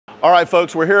All right,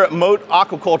 folks, we're here at Mote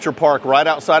Aquaculture Park right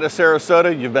outside of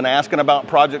Sarasota. You've been asking about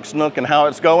Project Snook and how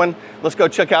it's going. Let's go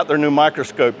check out their new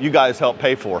microscope you guys helped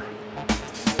pay for.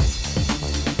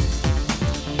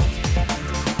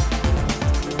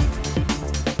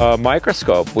 A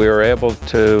microscope we were able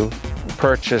to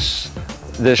purchase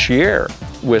this year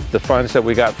with the funds that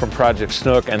we got from Project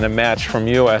Snook and the match from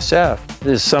USF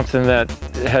is something that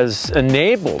has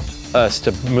enabled us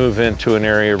to move into an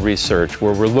area of research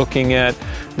where we're looking at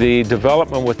the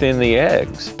development within the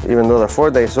eggs. Even though they're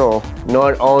 4 days old,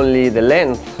 not only the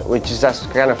length, which is just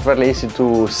kind of fairly easy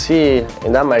to see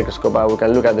in that microscope, but we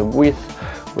can look at the width,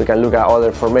 we can look at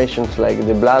other formations like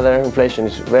the bladder inflation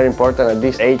is very important at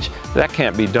this age. That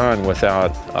can't be done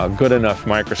without a good enough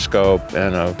microscope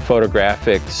and a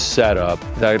photographic setup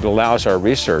that allows our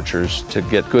researchers to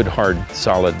get good, hard,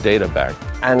 solid data back.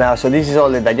 And so this is all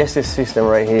the digestive system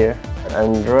right here.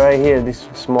 And right here, this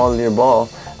small little ball,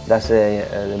 that's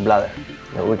the bladder.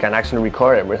 We can actually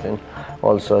record everything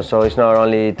also. So it's not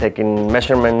only taking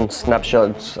measurements,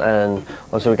 snapshots, and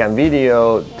also we can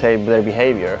videotape their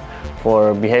behavior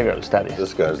for behavioral studies.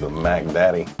 This guy's the Mac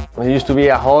Daddy. It used to be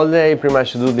a whole day pretty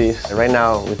much to do this. Right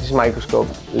now, with this microscope,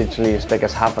 literally it's take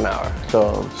us half an hour.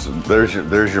 So there's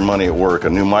your money at work. A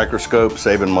new microscope,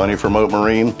 saving money for Mote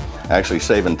Marine, actually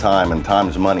saving time, and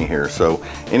time's money here. So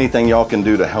anything y'all can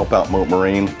do to help out Mote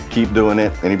Marine, keep doing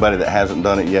it. Anybody that hasn't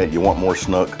done it yet, you want more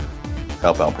Snook,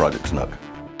 help out Project Snook.